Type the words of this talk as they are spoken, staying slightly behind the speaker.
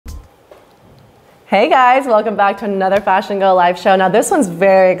Hey guys, welcome back to another FashionGo live show. Now this one's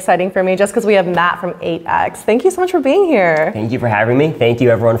very exciting for me just because we have Matt from 8X. Thank you so much for being here. Thank you for having me. Thank you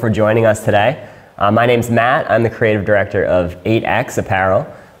everyone for joining us today. My name's Matt. I'm the creative director of 8X Apparel.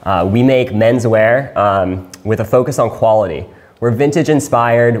 We make menswear with a focus on quality. We're vintage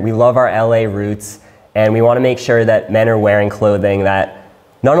inspired, we love our LA roots, and we want to make sure that men are wearing clothing that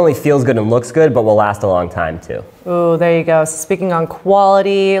not only feels good and looks good, but will last a long time too. Ooh, there you go. So speaking on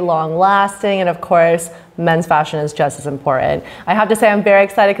quality, long lasting, and of course, men's fashion is just as important. I have to say I'm very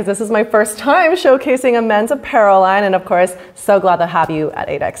excited because this is my first time showcasing a men's apparel line, and of course, so glad to have you at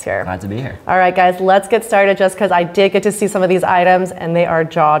 8X here. Glad to be here. All right guys, let's get started just because I did get to see some of these items and they are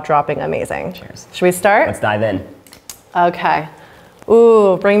jaw-dropping amazing. Cheers. Should we start? Let's dive in. Okay.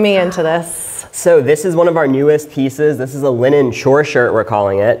 Ooh, bring me into this. So this is one of our newest pieces. This is a linen shore shirt, we're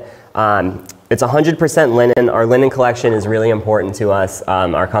calling it. It's 100% linen. Our linen collection is really important to us.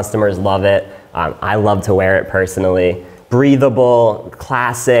 Our customers love it. I love to wear it personally. Breathable,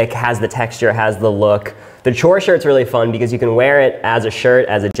 classic, has the texture, has the look. The chore shirt's really fun because you can wear it as a shirt,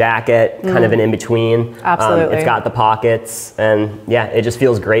 as a jacket, kind of an in-between. Absolutely. It's got the pockets, and yeah, it just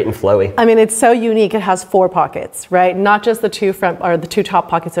feels great and flowy. I mean, it's so unique. It has 4 pockets, right? Not just the 2 front or the 2 top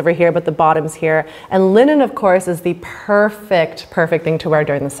pockets over here, but the bottoms here. And linen, of course, is the perfect thing to wear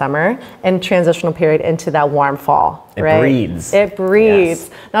during the summer and transitional period into that warm fall. It right? breathes. It breathes.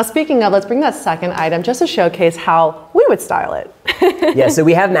 Yes. Now, speaking of, let's bring that second item just to showcase how we would style it. Yeah, so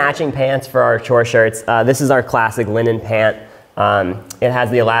we have matching pants for our chore shirts. This is our classic linen pant. It has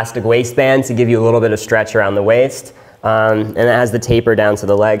the elastic waistband to give you a little bit of stretch around the waist, and it has the taper down to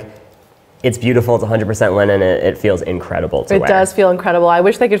the leg. It's beautiful, it's 100% linen, it feels incredible to wear. It does feel incredible. I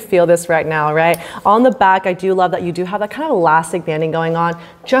wish they could feel this right now, right? On the back, I do love that you do have that kind of elastic banding going on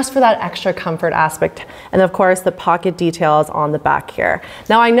just for that extra comfort aspect. And of course, the pocket details on the back here.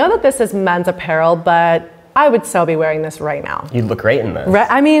 Now, I know that this is men's apparel, but I would so be wearing this right now. You'd look great in this. Right?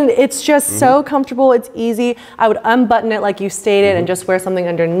 I mean, it's just so comfortable, it's easy. I would unbutton it like you stated and just wear something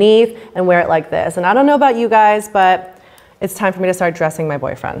underneath and wear it like this. And I don't know about you guys, but it's time for me to start dressing my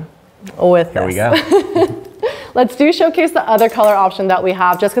boyfriend with Here this. we go. Let's showcase the other color option that we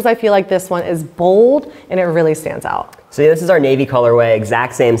have just because I feel like this one is bold and it really stands out. So yeah, this is our navy colorway,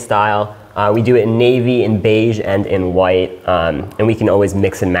 exact same style. We do it in navy, in beige, and in white. And we can always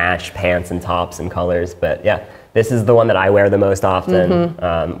mix and match pants and tops and colors. But yeah, this is the one that I wear the most often.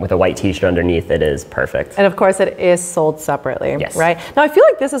 With a white t-shirt underneath, it is perfect. And of course, it is sold separately, Yes. right? Now, I feel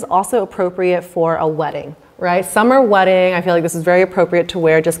like this is also appropriate for a wedding. Right? Summer wedding, I feel like this is very appropriate to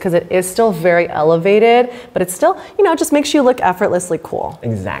wear just because it is still very elevated, but it's still, you know, just makes you look effortlessly cool.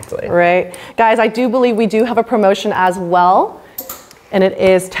 Exactly. Right? Guys, I do believe we do have a promotion as well, and it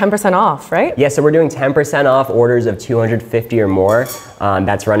is 10% off, right? Yeah, so we're doing 10% off orders of 250 or more.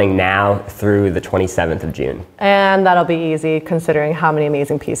 That's running now through the 27th of June. And that'll be easy considering how many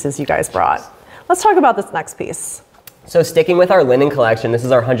amazing pieces you guys brought. Let's talk about this next piece. So sticking with our linen collection, this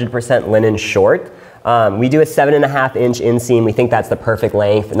is our 100% linen short. We do a 7.5-inch inseam. We think that's the perfect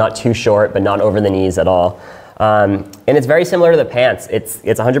length, not too short, but not over the knees at all. And it's very similar to the pants. It's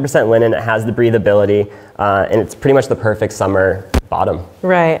 100% linen, it has the breathability, and it's pretty much the perfect summer bottom.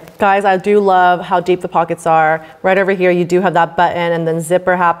 Right. Guys, I do love how deep the pockets are. Right over here, you do have that button and then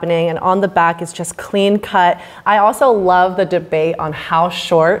zipper happening, and on the back, it's just clean cut. I also love the debate on how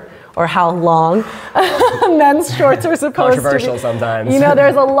short or how long men's shorts are supposed to be. Controversial sometimes. You know,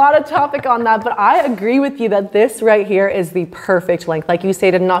 there's a lot of topic on that, but I agree with you that this right here is the perfect length. Like you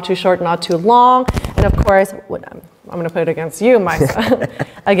stated, not too short, not too long. And of course, I'm gonna put it against you, Micah.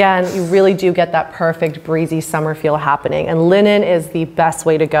 Again, you really do get that perfect breezy summer feel happening. And linen is the best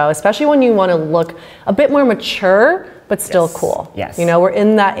way to go, especially when you wanna look a bit more mature, but still cool. Yes. You know, we're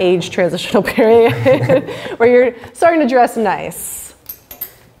in that age transitional period where you're starting to dress nice.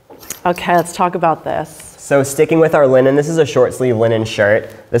 Okay, let's talk about this. So sticking with our linen, this is a short sleeve linen shirt.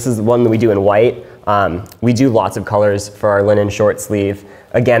 This is one that we do in white. We do lots of colors for our linen short sleeve.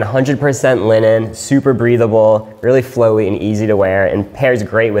 Again, 100% linen, super breathable, really flowy and easy to wear, and pairs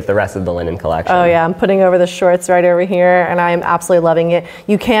great with the rest of the linen collection. Oh yeah, I'm putting over the shorts right over here, and I am absolutely loving it.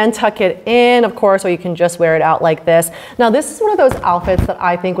 You can tuck it in, of course, or you can just wear it out like this. Now, this is one of those outfits that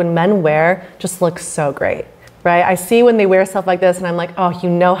I think when men wear, just looks so great. Right? I see when they wear stuff like this and I'm like, oh, you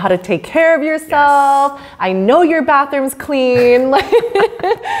know how to take care of yourself. Yes. I know your bathroom's clean.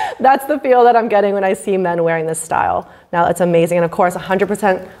 That's the feel that I'm getting when I see men wearing this style. Now, it's amazing. And of course,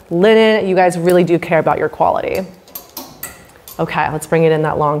 100% linen. You guys really do care about your quality. Okay, let's bring it in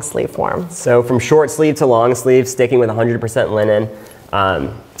that long sleeve form. So from short sleeve to long sleeve, sticking with 100% linen.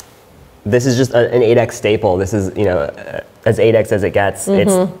 this is just an 8X staple. This is, you know, as 8X as it gets.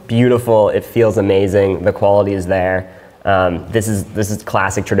 It's beautiful. It feels amazing. The quality is there. This is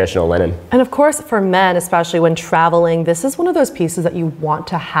classic traditional linen. And of course, for men, especially when traveling, this is one of those pieces that you want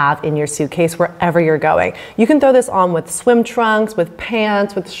to have in your suitcase wherever you're going. You can throw this on with swim trunks, with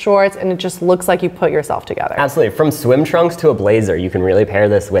pants, with shorts, and it just looks like you put yourself together. Absolutely. From swim trunks to a blazer, you can really pair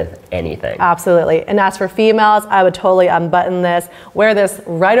this with anything. Absolutely. And as for females, I would totally unbutton this, wear this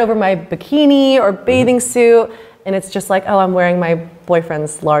right over my bikini or bathing suit, and it's just like, oh, I'm wearing my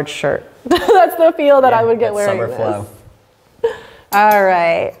boyfriend's large shirt. That's the feel that I would get wearing summer this. flow. All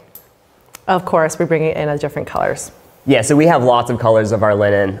right. Of course, we bring it in as different colors. Yeah, so we have lots of colors of our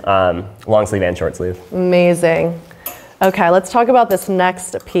linen, long sleeve and short sleeve. Amazing. Okay, let's talk about this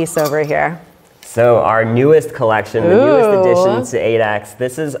next piece over here. So our newest collection, the newest addition to 8X,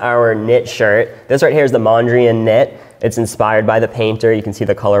 this is our knit shirt. This right here is the Mondrian knit. It's inspired by the painter. You can see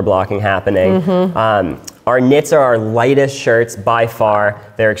the color blocking happening. Our knits are our lightest shirts by far.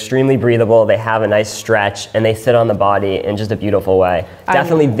 They're extremely breathable. They have a nice stretch, and they sit on the body in just a beautiful way.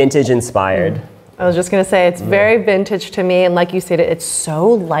 Definitely vintage inspired. I was just gonna say, it's very vintage to me, and like you said, it's so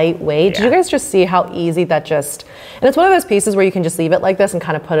lightweight. Did you guys just see how easy that just, and it's one of those pieces where you can just leave it like this and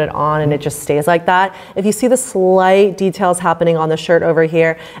kind of put it on and it just stays like that. If you see the slight details happening on the shirt over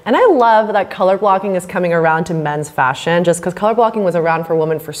here, and I love that color blocking is coming around to men's fashion, just because color blocking was around for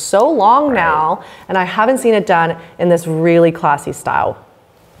women for so long now, and I haven't seen it done in this really classy style.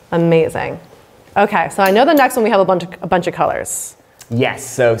 Amazing. Okay, so I know the next one we have a bunch of colors. Yes,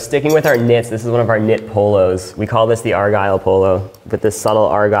 so sticking with our knits, this is one of our knit polos. We call this the Argyle polo, with this subtle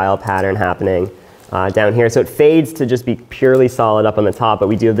Argyle pattern happening down here. So it fades to just be purely solid up on the top, but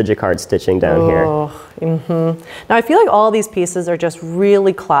we do have the jacquard stitching down here. Now I feel like all these pieces are just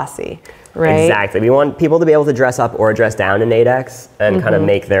really classy, right? Exactly. We want people to be able to dress up or dress down in 8X and kind of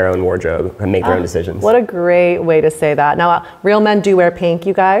make their own wardrobe and make their own decisions. What a great way to say that. Now, real men do wear pink,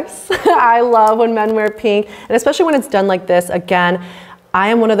 you guys. I love when men wear pink, and especially when it's done like this. Again, I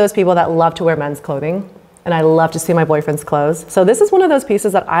am one of those people that love to wear men's clothing, and I love to see my boyfriend's clothes. So this is one of those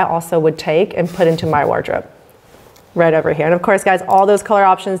pieces that I also would take and put into my wardrobe. Right over here. And of course, guys, all those color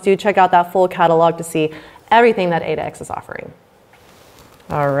options, do check out that full catalog to see everything that 8X is offering.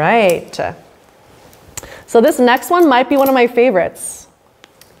 All right. So this next one might be one of my favorites.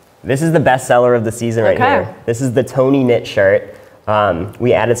 This is the best seller of the season right here. This is the Tony knit shirt.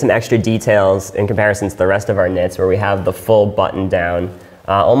 We added some extra details in comparison to the rest of our knits, where we have the full button down,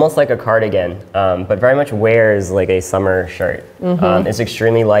 almost like a cardigan, but very much wears like a summer shirt. It's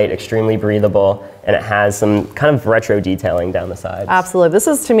extremely light, extremely breathable, and it has some kind of retro detailing down the sides. Absolutely. This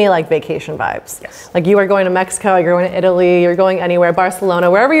is to me like vacation vibes. Yes. Like you are going to Mexico, you're going to Italy, you're going anywhere, Barcelona,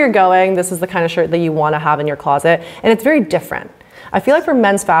 wherever you're going, this is the kind of shirt that you want to have in your closet, and it's very different. I feel like for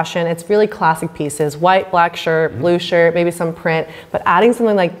men's fashion, it's really classic pieces, white, black shirt, blue shirt, maybe some print, but adding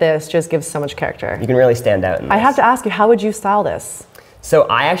something like this just gives so much character. You can really stand out in this. I have to ask you, how would you style this? So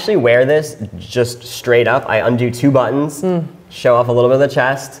I actually wear this just straight up. I undo 2 buttons, show off a little bit of the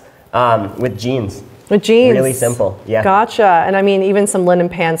chest, with jeans. With jeans? Really simple, yeah. Gotcha. And I mean, even some linen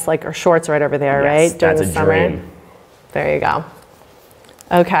pants like or shorts right over there, right? During That's the a summer. dream. There you go.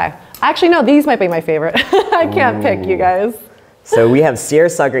 Okay. Actually, no, these might be my favorite. I can't pick, you guys. So we have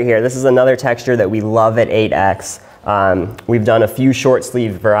seersucker here. This is another texture that we love at 8X. We've done a few short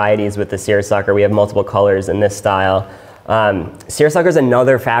sleeve varieties with the seersucker. We have multiple colors in this style. Seersucker is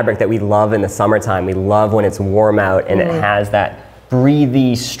another fabric that we love in the summertime. We love when it's warm out and it has that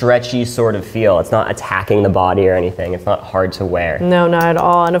breathy, stretchy sort of feel. It's not attacking the body or anything. It's not hard to wear. No, not at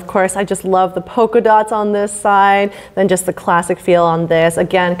all. And of course, I just love the polka dots on this side, then just the classic feel on this.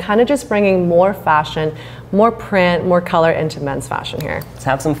 Again, kind of just bringing more fashion, more print, more color into men's fashion here. Let's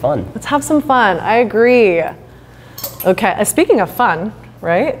have some fun. Let's have some fun. I agree. Okay, speaking of fun,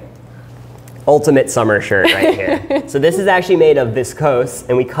 right? Ultimate summer shirt right here. So this is actually made of viscose,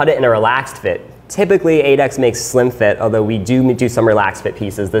 and we cut it in a relaxed fit. Typically 8X makes slim fit, although we do some relaxed fit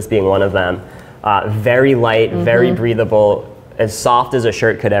pieces, this being one of them. Very light, very breathable, as soft as a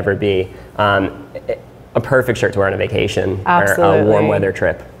shirt could ever be. A perfect shirt to wear on a vacation or a warm weather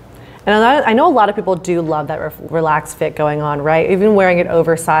trip. And I know a lot of people do love that relaxed fit going on, right? Even wearing it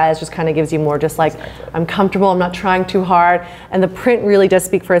oversized just kind of gives you more just like, I'm comfortable, I'm not trying too hard. And the print really does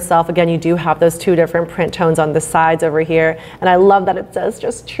speak for itself. Again, you do have those 2 different print tones on the sides over here. And I love that it says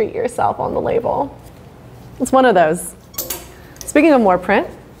just treat yourself on the label. It's one of those. Speaking of more print,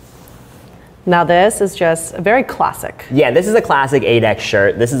 now this is just very classic. Yeah, this is a classic 8X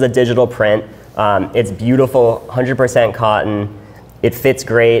shirt. This is a digital print. It's beautiful, 100% cotton. It fits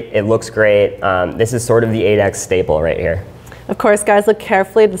great, it looks great. This is sort of the 8X staple right here. Of course, guys, look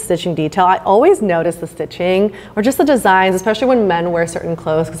carefully at the stitching detail. I always notice the stitching or just the designs, especially when men wear certain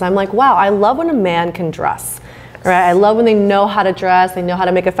clothes, because I'm like, wow, I love when a man can dress. Right? I love when they know how to dress, they know how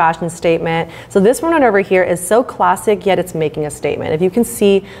to make a fashion statement. So this one over here is so classic, yet it's making a statement. If you can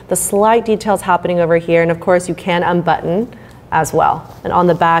see the slight details happening over here, and of course you can unbutton as well. And on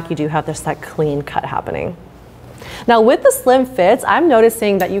the back, you do have this that clean cut happening. Now with the slim fits, I'm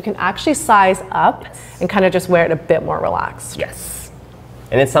noticing that you can actually size up and kind of just wear it a bit more relaxed. Yes.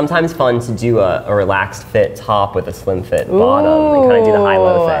 And it's sometimes fun to do a relaxed fit top with a slim fit bottom and kind of do the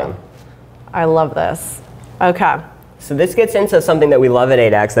high-low thing. I love this. Okay. So this gets into something that we love at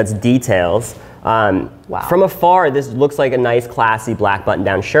 8X, that's details. Wow. From afar, this looks like a nice, classy black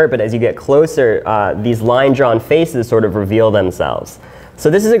button-down shirt, but as you get closer, these line-drawn faces sort of reveal themselves. So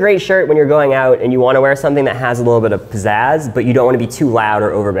this is a great shirt when you're going out and you want to wear something that has a little bit of pizzazz, but you don't want to be too loud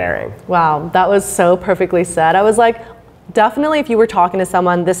or overbearing. Wow, that was so perfectly said. I was like, definitely if you were talking to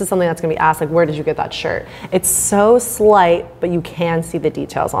someone, this is something that's going to be asked, like, where did you get that shirt? It's so slight, but you can see the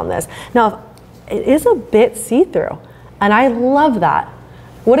details on this. Now, it is a bit see-through, and I love that.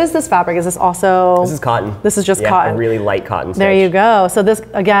 What is this fabric? Is this also? This is cotton. This is just cotton. A really light cotton stitch. There you go. So this,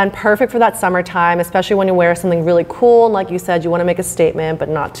 again, perfect for that summertime, especially when you wear something really cool. And like you said, you want to make a statement, but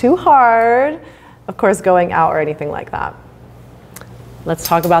not too hard. Of course, going out or anything like that. Let's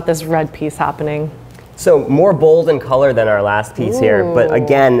talk about this red piece happening. So more bold in color than our last piece here, but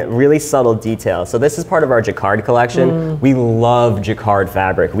again, really subtle detail. So this is part of our jacquard collection. We love jacquard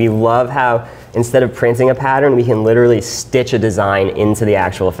fabric. We love how instead of printing a pattern, we can literally stitch a design into the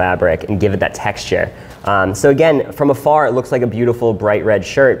actual fabric and give it that texture. So again, from afar, it looks like a beautiful bright red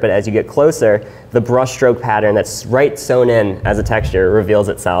shirt, but as you get closer, the brushstroke pattern that's right sewn in as a texture reveals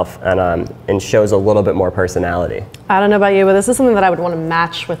itself and shows a little bit more personality. I don't know about you, but this is something that I would want to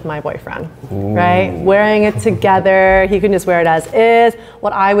match with my boyfriend, right? Wearing it together, he can just wear it as is.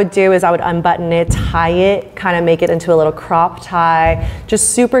 What I would do is I would unbutton it, tie it, kind of make it into a little crop tie. Just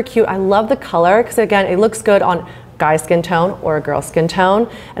super cute. I love the color because again, it looks good on guy skin tone or a girl skin tone.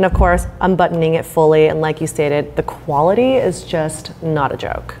 And of course, unbuttoning it fully. And like you stated, the quality is just not a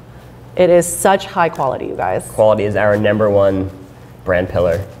joke. It is such high quality, you guys. Quality is our #1 brand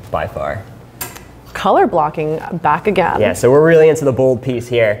pillar by far. Color blocking back again. Yeah, so we're really into the bold piece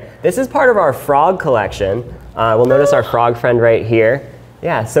here. This is part of our frog collection. We'll notice our frog friend right here.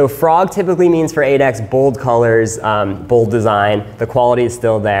 Yeah, so frog typically means for 8X bold colors, bold design. The quality is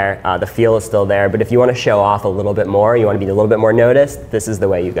still there, the feel is still there, but if you want to show off a little bit more, you want to be a little bit more noticed, this is the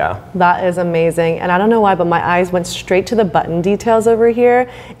way you go. That is amazing, and I don't know why, but my eyes went straight to the button details over here.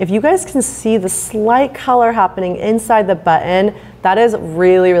 If you guys can see the slight color happening inside the button, that is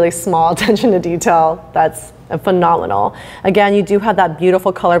really, really small attention to detail. That's phenomenal. Again, you do have that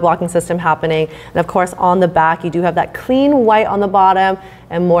beautiful color blocking system happening. And of course, on the back, you do have that clean white on the bottom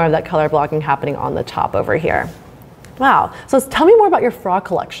and more of that color blocking happening on the top over here. Wow. So tell me more about your frog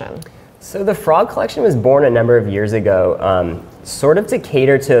collection. So the frog collection was born a number of years ago, sort of to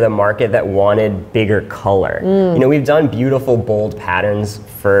cater to the market that wanted bigger color. You know, we've done beautiful, bold patterns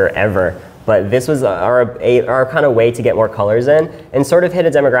forever, but this was our kind of way to get more colors in and sort of hit a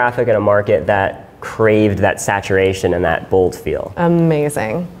demographic in a market that craved that saturation and that bold feel.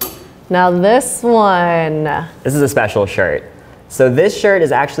 Amazing. Now this one. This is a special shirt. So this shirt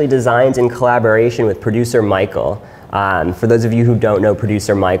is actually designed in collaboration with producer Michael. For those of you who don't know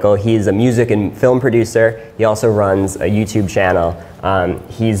producer Michael, he's a music and film producer. He also runs a YouTube channel.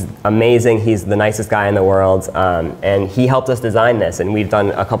 He's amazing. He's the nicest guy in the world. And he helped us design this, and we've done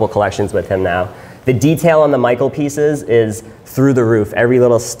a couple collections with him now. The detail on the Michael pieces is through the roof. Every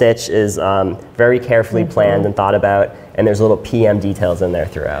little stitch is very carefully planned and thought about, and there's little PM details in there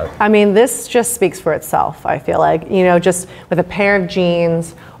throughout. I mean, this just speaks for itself, I feel like. You know, just with a pair of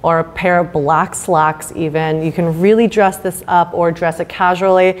jeans or a pair of black slacks even, you can really dress this up or dress it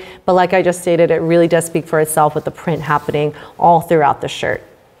casually. But like I just stated, it really does speak for itself with the print happening all throughout the shirt.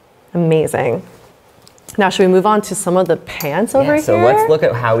 Amazing. Now, should we move on to some of the pants over here? So let's look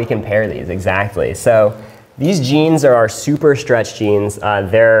at how we compare these, exactly. So these jeans are our super stretch jeans.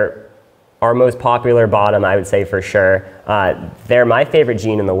 They're our most popular bottom, I would say for sure. They're my favorite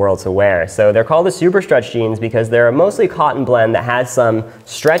jean in the world to wear. So they're called the super stretch jeans because they're a mostly cotton blend that has some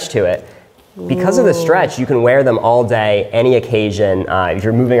stretch to it. Because of the stretch, you can wear them all day, any occasion. If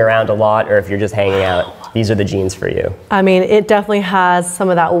you're moving around a lot or if you're just hanging out, these are the jeans for you. I mean, it definitely has some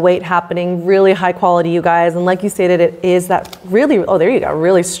of that weight happening, really high quality, you guys. And like you stated, it is that really, oh, there you go,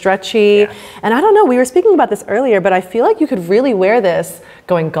 really stretchy. Yeah. And I don't know, we were speaking about this earlier, but I feel like you could really wear this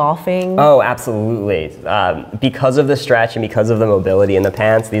going golfing. Oh, absolutely. Because of the stretch and because of the mobility in the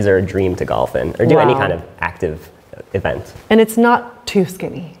pants, these are a dream to golf in or do any kind of active event. And it's not too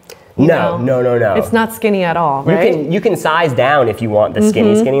skinny. No. It's not skinny at all, right? You can size down if you want the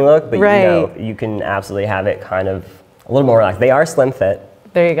skinny look, but right. you can absolutely have it kind of a little more relaxed. They are slim fit.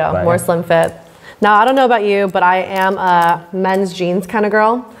 There you go, more slim fit. Now, I don't know about you, but I am a men's jeans kind of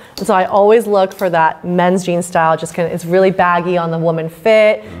girl. And so I always look for that men's jean style, just kind of, it's really baggy on the woman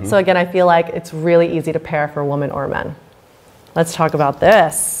fit. So again, I feel like it's really easy to pair for women or men. Let's talk about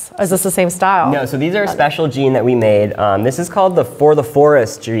this. Is this the same style? No, so these are a special jean that we made. This is called the For the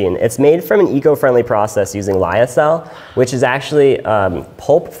Forest jean. It's made from an eco-friendly process using lyocell, which is actually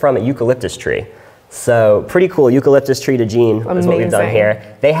pulp from a eucalyptus tree. So pretty cool, eucalyptus tree to jean is what we've done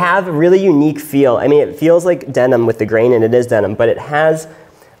here. They have a really unique feel. I mean, it feels like denim with the grain, and it is denim, but it has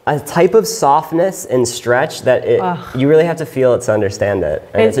a type of softness and stretch that you really have to feel it to understand it.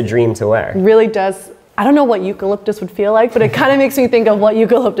 And it's a dream to wear. Really does. I don't know what eucalyptus would feel like, but it kind of makes me think of what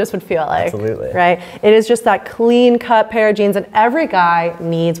eucalyptus would feel like. Absolutely. Right? It is just that clean cut pair of jeans, and every guy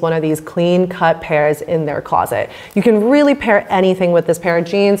needs one of these clean cut pairs in their closet. You can really pair anything with this pair of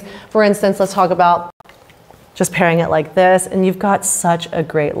jeans. For instance, let's talk about just pairing it like this, and you've got such a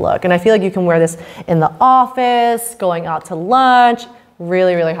great look. And I feel like you can wear this in the office, going out to lunch,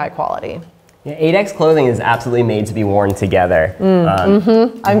 really, really high quality. Yeah, 8X clothing is absolutely made to be worn together.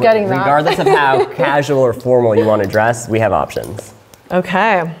 I'm getting that. Regardless of how casual or formal you want to dress, we have options.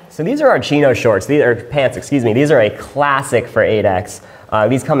 Okay. So these are our chino shorts, these are pants, excuse me. These are a classic for 8X.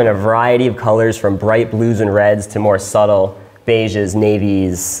 These come in a variety of colors, from bright blues and reds to more subtle beiges,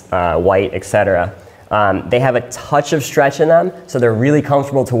 navies, white, etc. They have a touch of stretch in them, so they're really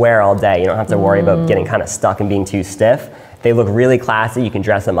comfortable to wear all day. You don't have to worry about getting kind of stuck and being too stiff. They look really classy. You can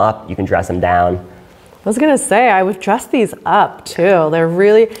dress them up, you can dress them down. I was gonna say, I would dress these up too. They're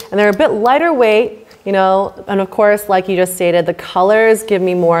really, and they're a bit lighter weight, you know, and of course, like you just stated, the colors give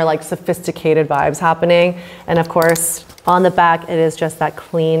me more like sophisticated vibes happening. And of course, on the back, it is just that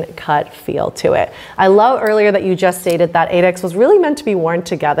clean cut feel to it. I love earlier that you just stated that 8X was really meant to be worn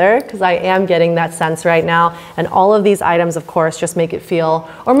together, because I am getting that sense right now. And all of these items, of course, just make it feel,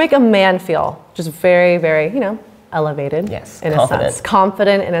 or make a man feel just very, very, you know, elevated. Yes, in a sense.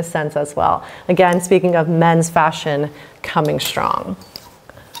 Confident in a sense as well. Again, speaking of men's fashion coming strong.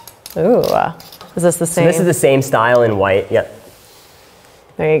 Ooh, is this the same? So this is the same style in white, yep.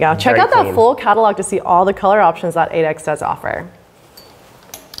 There you go. Check out that full catalog to see all the color options that 8X does offer.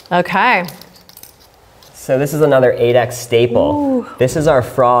 Okay. So this is another 8X staple. Ooh. This is our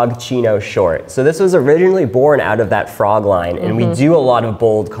frog chino short. So this was originally born out of that frog line, and we do a lot of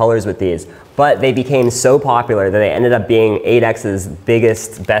bold colors with these, but they became so popular that they ended up being 8X's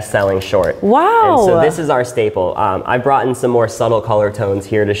biggest best-selling short. Wow. And so this is our staple. I brought in some more subtle color tones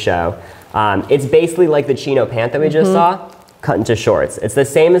here to show. It's basically like the chino pant that we just saw, cut into shorts. It's the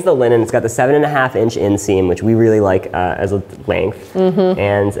same as the linen. It's got the 7.5-inch inseam, which we really like as a length.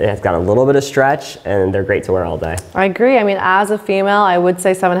 And it's got a little bit of stretch, and they're great to wear all day. I agree. I mean, as a female, I would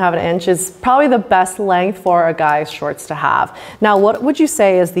say 7.5 inch is probably the best length for a guy's shorts to have. Now, what would you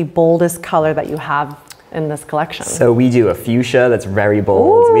say is the boldest color that you have in this collection? So we do a fuchsia that's very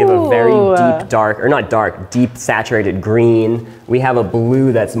bold. Ooh. We have a very deep dark, or not dark, deep saturated green. We have a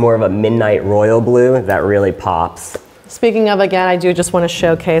blue that's more of a midnight royal blue that really pops. Speaking of, again, I do just want to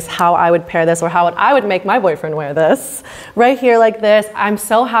showcase how I would pair this, or how I would make my boyfriend wear this. Right here like this. I'm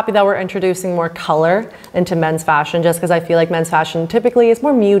so happy that we're introducing more color into men's fashion, just because I feel like men's fashion typically is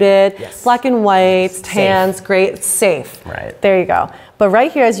more muted, black and white, tans, great, safe. Right. There you go. But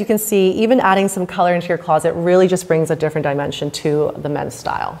right here, as you can see, even adding some color into your closet really just brings a different dimension to the men's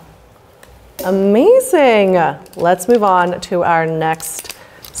style. Amazing. Let's move on to our next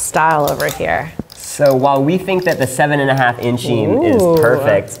style over here. So while we think that the 7.5 inseam is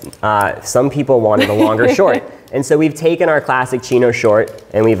perfect, some people wanted a longer short. And so we've taken our classic chino short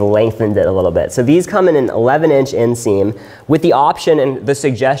and we've lengthened it a little bit. So these come in an 11-inch inseam with the option and the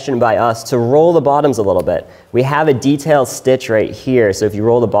suggestion by us to roll the bottoms a little bit. We have a detailed stitch right here, so if you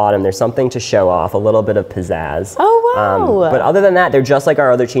roll the bottom, there's something to show off, a little bit of pizzazz. Oh, wow. But other than that, they're just like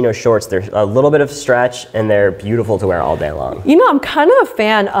our other chino shorts. They're a little bit of stretch, and they're beautiful to wear all day long. You know, I'm kind of a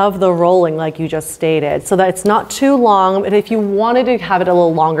fan of the rolling, like you just stated, so that it's not too long, but if you wanted to have it a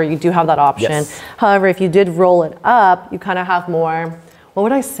little longer, you do have that option. Yes. However, if you did roll it up, you kind of have more, what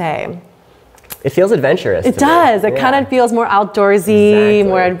would I say? It feels adventurous. It does. It kind of feels more outdoorsy,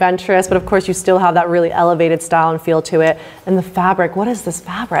 more adventurous, but of course you still have that really elevated style and feel to it. And the fabric, what is this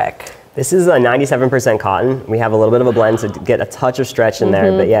fabric? This is a 97% cotton. We have a little bit of a blend to get a touch of stretch in there,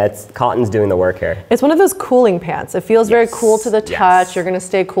 but yeah, cotton's doing the work here. It's one of those cooling pants. It feels very cool to the touch. You're gonna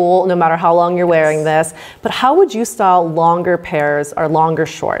stay cool no matter how long you're wearing this. But how would you style longer pairs or longer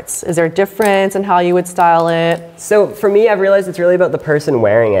shorts? Is there a difference in how you would style it? So for me, I've realized it's really about the person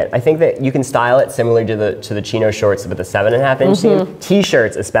wearing it. I think that you can style it similar to the chino shorts with the 7.5-inch seam.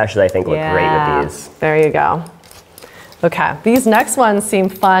 T-shirts especially, I think, look great with these. There you go. Okay, these next ones seem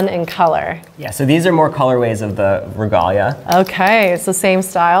fun in color. Yeah, so these are more colorways of the regalia. Okay, so same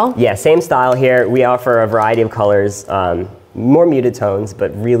style? Yeah, same style here. We offer a variety of colors, more muted tones,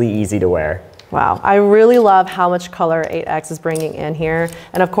 but really easy to wear. Wow, I really love how much color 8X is bringing in here.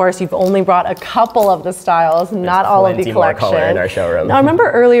 And of course, you've only brought a couple of the styles, not all of the collection. More color in our showroom. Now, I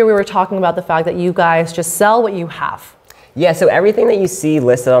remember earlier we were talking about the fact that you guys just sell what you have. Yeah, so everything that you see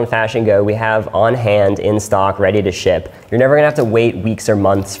listed on FashionGo, we have on hand, in stock, ready to ship. You're never gonna have to wait weeks or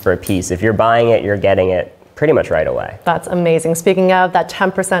months for a piece. If you're buying it, you're getting it pretty much right away. That's amazing. Speaking of, that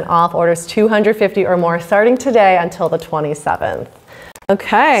 10% off, orders 250 or more starting today until the 27th.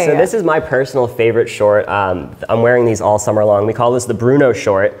 Okay. So this is my personal favorite short. I'm wearing these all summer long. We call this the Bruno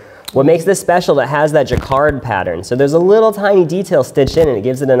short. What makes this special, it has that jacquard pattern. So there's a little tiny detail stitched in and it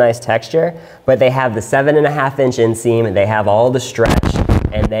gives it a nice texture, but they have the 7.5-inch inseam, they have all the stretch,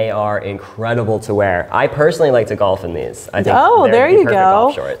 and they are incredible to wear. I personally like to golf in these. I think there you go.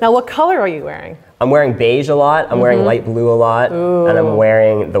 Golf short. Now what color are you wearing? I'm wearing beige a lot, I'm wearing light blue a lot, and I'm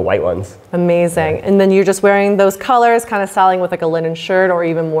wearing the white ones. Amazing. Yeah. And then you're just wearing those colors, kind of styling with like a linen shirt or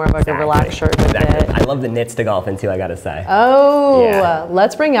even more of like a relaxed shirt with it. I love the knits to golf into, I gotta say. Oh,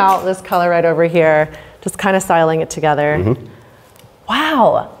 let's bring out this color right over here. Just kind of styling it together.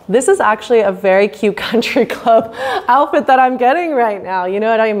 Wow, this is actually a very cute country club outfit that I'm getting right now. You know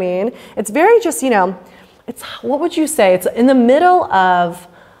what I mean? It's very just, you know, it's, what would you say? It's in the middle of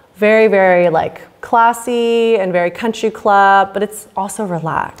very, very like classy and very country club, but it's also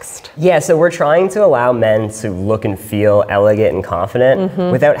relaxed. Yeah, so we're trying to allow men to look and feel elegant and confident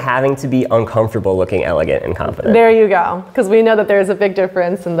without having to be uncomfortable looking elegant and confident. There you go, because we know that there's a big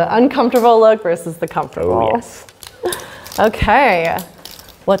difference in the uncomfortable look versus the comfortable. Oh, yes. Okay,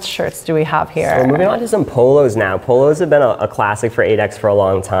 what shirts do we have here? So moving on to some polos now. Polos have been a classic for 8X for a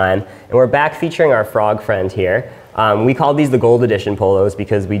long time, and we're back featuring our frog friend here. We call these the gold edition polos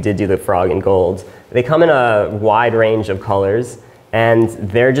because we did do the frog in gold. They come in a wide range of colors, and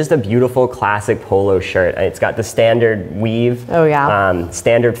they're just a beautiful classic polo shirt. It's got the standard weave,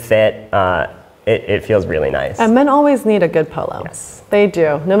 standard fit. It feels really nice. And men always need a good polo. Yes. They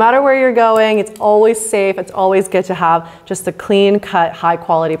do. No matter where you're going, it's always safe. It's always good to have just a clean cut, high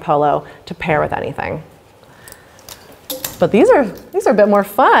quality polo to pair with anything. But these are a bit more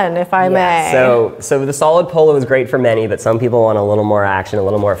fun, if I may. So the solid polo is great for many, but some people want a little more action, a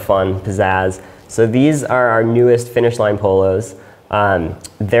little more fun, pizzazz. So these are our newest finish line polos.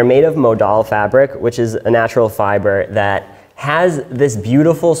 They're made of modal fabric, which is a natural fiber that has this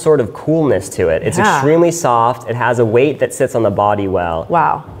beautiful sort of coolness to it. It's extremely soft. It has a weight that sits on the body well.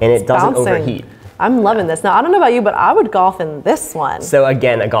 Wow. And it doesn't overheat. I'm loving this. Now, I don't know about you, but I would golf in this one. So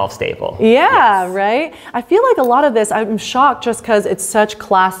again, a golf staple. Yeah, right? I feel like a lot of this, I'm shocked just because it's such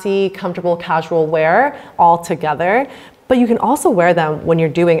classy, comfortable, casual wear all together. But you can also wear them when you're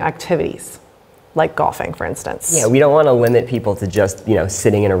doing activities, like golfing, for instance. Yeah, we don't want to limit people to just, you know,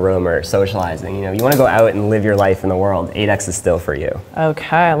 sitting in a room or socializing. You know, you want to go out and live your life in the world. 8X is still for you.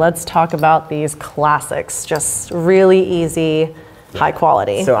 Okay, let's talk about these classics. Just really easy, high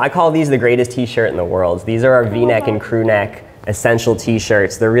quality. So I call these the greatest t-shirt in the world. These are our V-neck and crew neck essential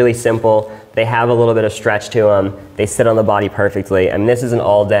t-shirts. They're really simple. They have a little bit of stretch to them. They sit on the body perfectly. I mean, this is an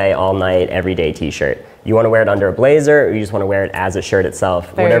all day, all night, everyday t-shirt. You want to wear it under a blazer, or you just want to wear it as a shirt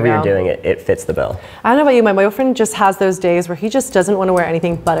itself. Whatever you're doing, it fits the bill. I don't know about you, my boyfriend just has those days where he just doesn't want to wear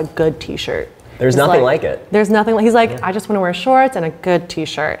anything but a good t-shirt. There's nothing like it. There's nothing like, he's like, I just want to wear shorts and a good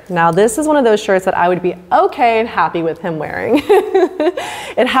t-shirt. Now this is one of those shirts that I would be okay and happy with him wearing.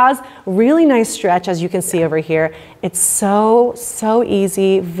 It has really nice stretch, as you can see over here. It's so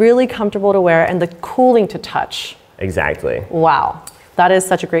easy, really comfortable to wear, and the cooling to touch. Exactly. Wow. That is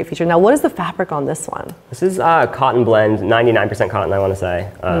such a great feature. Now, what is the fabric on this one? This is cotton blend, 99% cotton, I want to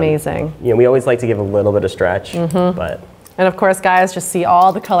say. Amazing. You know, we always like to give a little bit of stretch, but. And of course, guys, just see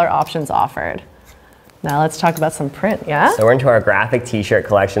all the color options offered. Now let's talk about some print, yeah? So we're into our graphic t-shirt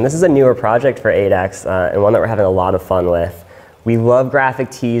collection. This is a newer project for 8X and one that we're having a lot of fun with. We love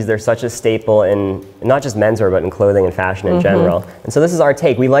graphic tees. They're such a staple in not just menswear, but in clothing and fashion in general. And so this is our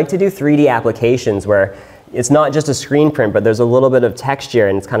take. We like to do 3D applications where it's not just a screen print, but there's a little bit of texture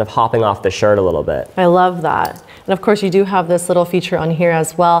and it's kind of hopping off the shirt a little bit. I love that. And of course you do have this little feature on here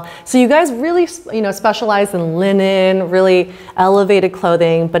as well. So you guys really, specialize in linen, really elevated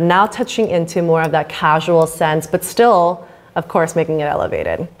clothing, but now touching into more of that casual sense, but still, of course, making it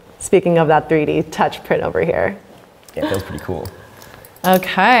elevated. Speaking of that 3D touch print over here. Yeah, it feels pretty cool.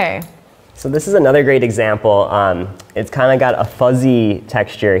 Okay. So this is another great example. It's kind of got a fuzzy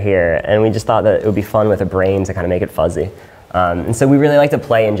texture here, and we just thought that it would be fun with a brain to kind of make it fuzzy. And so we really like to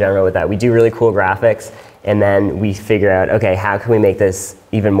play in general with that. We do really cool graphics, and then we figure out, okay, how can we make this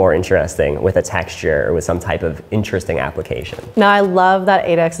even more interesting with a texture or with some type of interesting application? Now I love that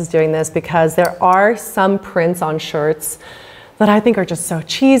 8X is doing this because there are some prints on shirts that I think are just so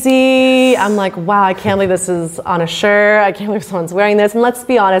cheesy. I'm like, wow, I can't believe this is on a shirt. I can't believe someone's wearing this. And let's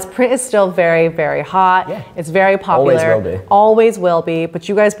be honest, print is still very, very hot. Yeah. It's very popular. Always will be. Always will be, but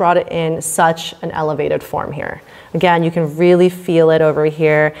you guys brought it in such an elevated form here. Again, you can really feel it over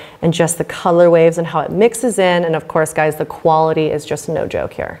here and just the color waves and how it mixes in. And of course, guys, the quality is just no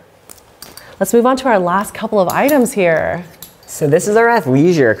joke here. Let's move on to our last couple of items here. So this is our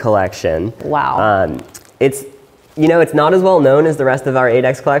athleisure collection. Wow. It's not as well known as the rest of our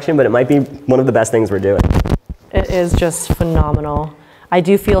 8X collection, but it might be one of the best things we're doing. It is just phenomenal. I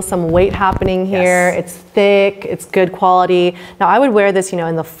do feel some weight happening here. Yes. It's thick, it's good quality. Now I would wear this,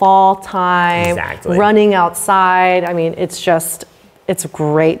 in the fall time, running outside. I mean, it's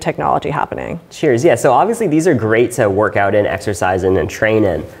great technology happening. Cheers, yeah, so obviously these are great to work out in, exercise in, and train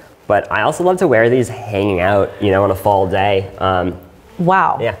in. But I also love to wear these hanging out, on a fall day.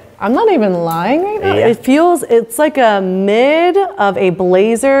 Wow. Yeah. I'm not even lying right now. Yeah. It's like a mid of a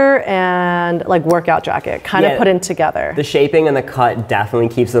blazer and like workout jacket, kind of put in together. The shaping and the cut definitely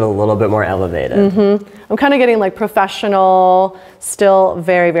keeps it a little bit more elevated. I'm kind of getting like professional, still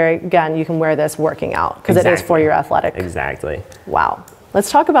very, very, again, you can wear this working out because it is for your athletic. Exactly. Wow.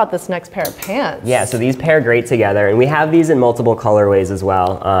 Let's talk about this next pair of pants. Yeah, so these pair great together, and we have these in multiple colorways as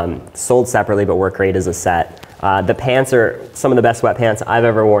well, sold separately but work great as a set. The pants are some of the best sweatpants I've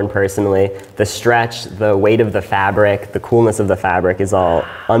ever worn personally. The stretch, the weight of the fabric, the coolness of the fabric is all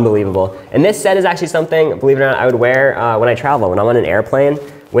unbelievable. And this set is actually something, believe it or not, I would wear when I travel. When I'm on an airplane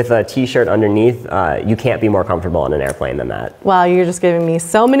with a t-shirt underneath, you can't be more comfortable on an airplane than that. Wow, you're just giving me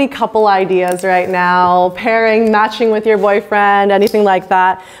so many couple ideas right now, pairing, matching with your boyfriend, anything like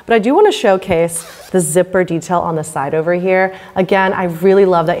that. But I do want to showcase the zipper detail on the side over here. Again, I really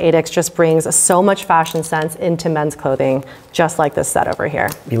love that 8X just brings so much fashion sense into men's clothing, just like this set over here.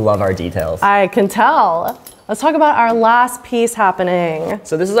 We love our details. I can tell. Let's talk about our last piece happening.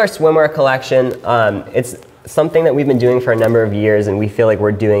 So this is our swimwear collection. It's something that we've been doing for a number of years, and we feel like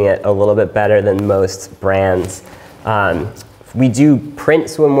we're doing it a little bit better than most brands. We do print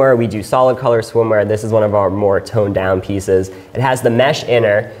swimwear, we do solid color swimwear. This is one of our more toned down pieces. It has the mesh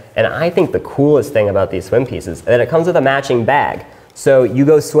inner, and I think the coolest thing about these swim pieces is that it comes with a matching bag. So you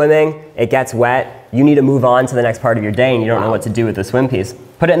go swimming, it gets wet, you need to move on to the next part of your day and you don't know what to do with the swim piece.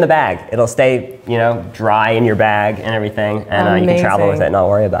 Put it in the bag. It'll stay, dry in your bag and everything, and you can travel with it and not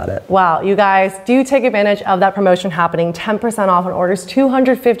worry about it. Wow, you guys do take advantage of that promotion happening, 10% off on orders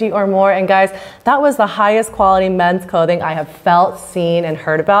 250 or more. And guys, that was the highest quality men's clothing I have felt, seen, and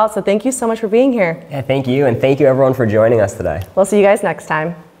heard about. So thank you so much for being here. Yeah, thank you, and thank you everyone for joining us today. We'll see you guys next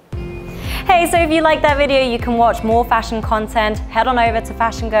time. Hey, so if you like that video, you can watch more fashion content. Head on over to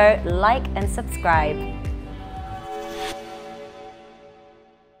FashionGo, like and subscribe.